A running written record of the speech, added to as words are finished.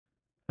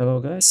Hello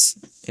guys,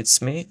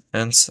 it's me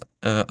and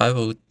I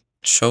will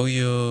show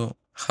you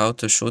how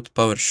to shoot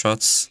power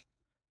shots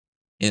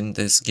in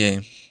this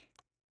game.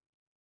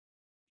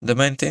 The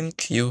main thing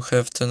you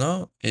have to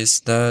know is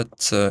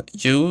that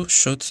you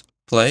should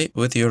play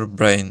with your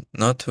brain,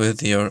 not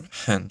with your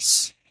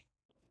hands.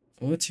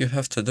 What you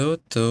have to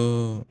do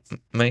to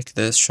make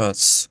these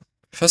shots?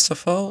 First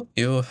of all,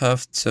 you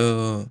have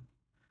to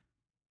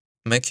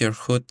make your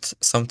hood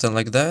something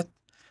like that,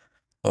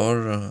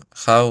 or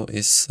how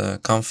is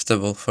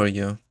comfortable for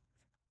you.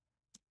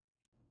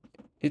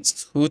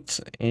 It's hood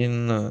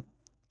in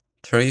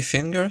 3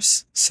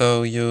 fingers,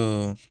 so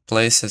you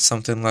place it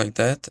something like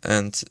that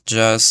and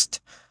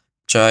just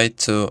try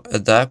to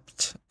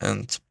adapt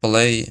and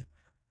play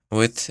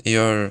with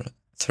your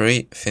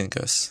 3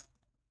 fingers.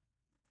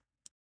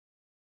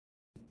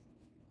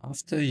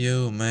 After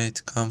you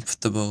made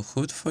comfortable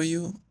hood for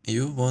you,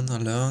 you wanna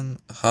learn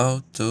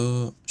how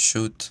to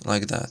shoot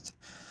like that.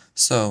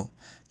 So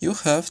you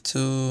have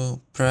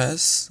to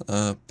press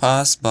a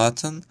pass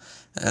button,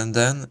 and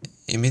then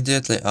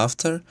immediately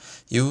after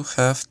you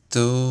have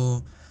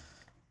to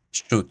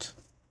shoot.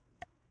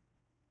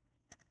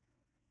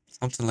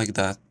 Something like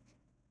that.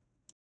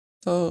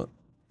 So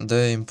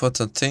the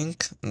important thing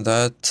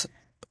that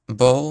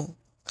ball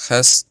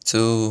has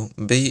to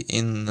be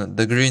in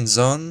the green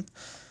zone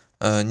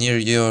near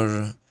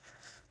your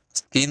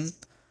skin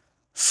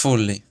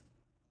fully.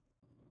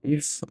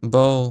 If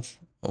ball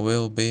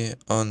will be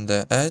on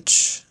the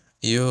edge,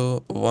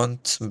 you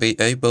won't be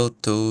able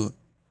to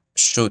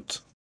shoot.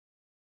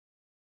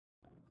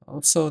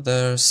 Also,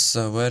 there's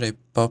a very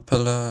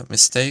popular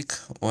mistake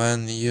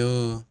when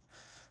you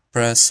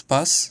press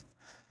pass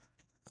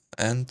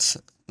and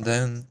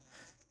then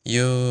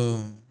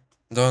you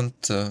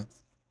don't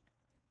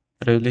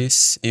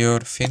release your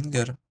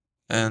finger,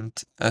 and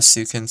as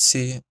you can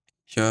see,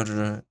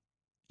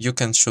 you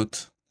can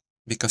shoot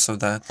because of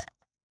that.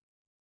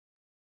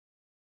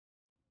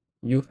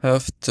 You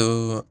have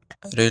to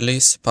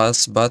release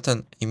pulse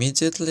button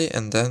immediately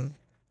and then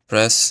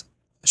press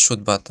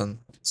shoot button,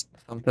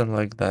 something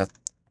like that.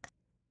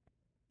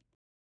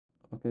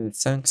 Okay,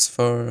 thanks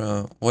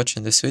for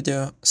watching this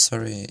video.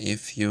 Sorry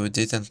if you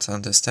didn't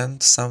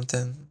understand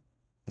something.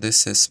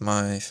 This is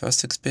my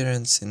first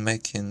experience in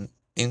making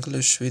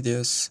English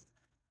videos.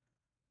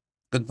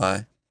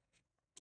 Goodbye.